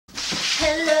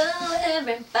Hello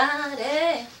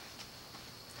everybody!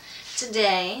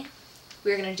 Today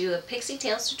we're going to do a Pixie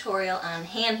Tales tutorial on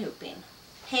hand hooping.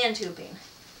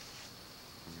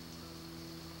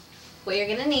 What you're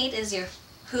going to need is your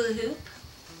hula hoop,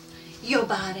 your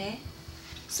body,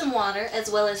 some water, as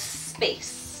well as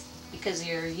space because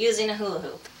you're using a hula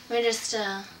hoop. Let me just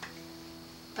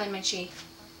find my chi.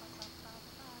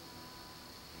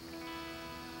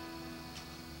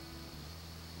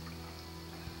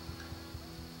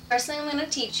 First thing I'm going to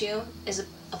teach you is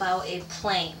about a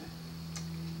plane.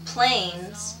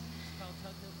 Planes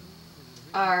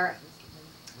are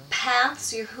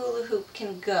paths your hula hoop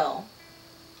can go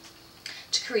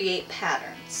to create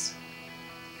patterns.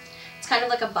 It's kind of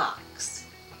like a box.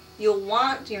 You'll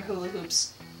want your hula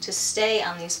hoops to stay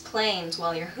on these planes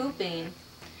while you're hooping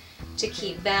to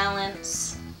keep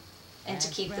balance and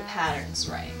to keep the patterns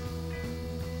right.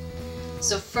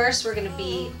 So first we're going to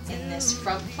be in this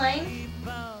front plane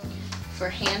for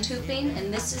hand hooping,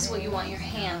 and this is what you want your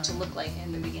hand to look like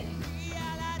in the beginning.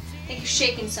 I think you're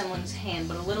shaking someone's hand,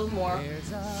 but a little more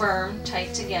firm,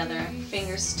 tight together,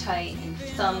 fingers tight and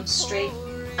thumb straight.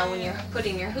 Now when you're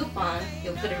putting your hoop on,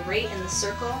 you'll put it right in the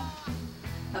circle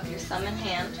of your thumb and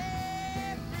hand.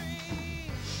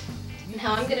 And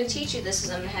how I'm going to teach you this is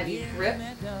I'm going to have you grip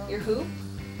your hoop.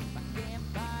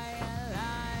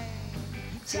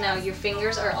 So now your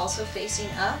fingers are also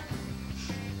facing up.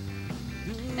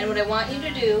 And what I want you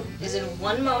to do is in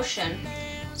one motion,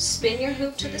 spin your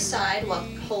hoop to the side while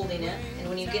holding it. And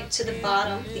when you get to the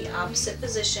bottom, the opposite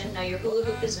position, now your hula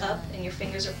hoop is up and your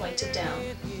fingers are pointed down.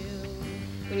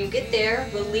 When you get there,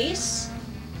 release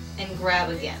and grab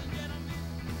again.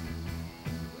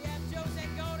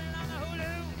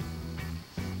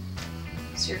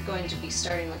 So you're going to be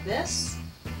starting with this.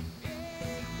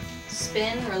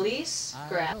 Spin, release,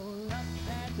 grab.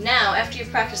 Now, after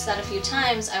you've practiced that a few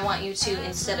times, I want you to,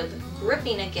 instead of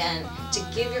gripping again, to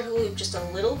give your hula hoop just a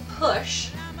little push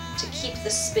to keep the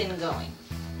spin going.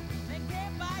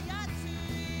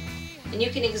 And you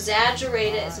can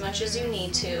exaggerate it as much as you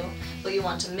need to, but you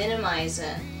want to minimize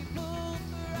it.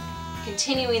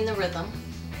 Continuing the rhythm.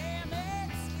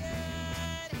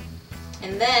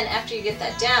 And then, after you get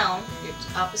that down, your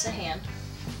opposite hand.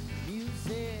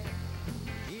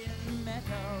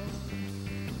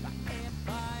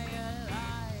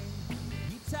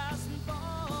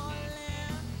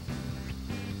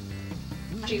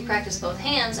 After you practice both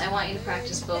hands, I want you to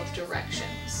practice both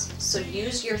directions. So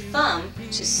use your thumb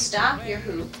to stop your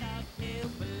hoop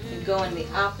and go in the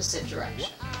opposite direction.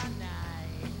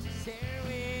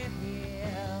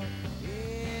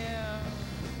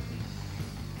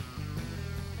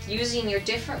 Using your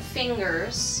different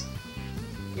fingers,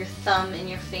 your thumb and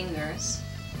your fingers,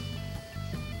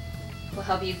 will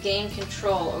help you gain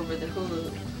control over the hula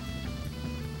hoop.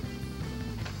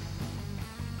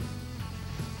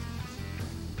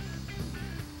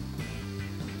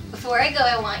 Before I go,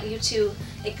 I want you to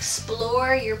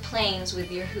explore your planes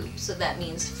with your hoop. So that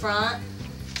means front,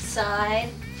 side,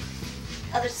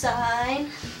 other side,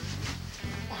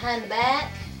 behind the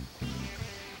back,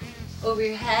 over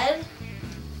your head,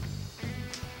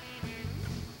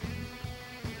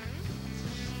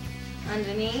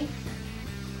 underneath.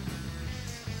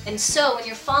 And so when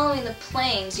you're following the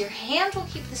planes, your hand will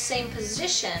keep the same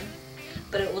position,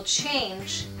 but it will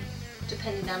change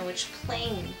depending on which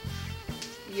plane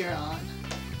you're on.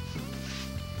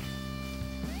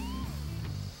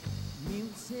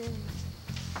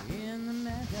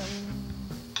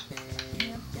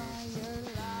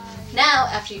 Now,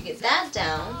 after you get that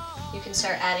down, you can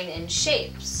start adding in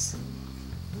shapes.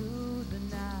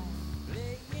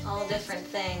 All different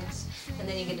things. And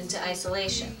then you get into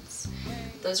isolations.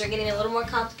 Those are getting a little more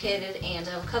complicated, and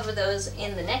I'll cover those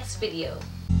in the next video.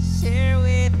 Share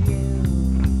with you.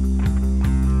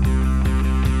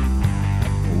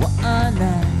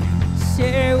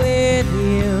 Share with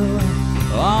you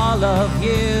all of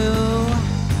you.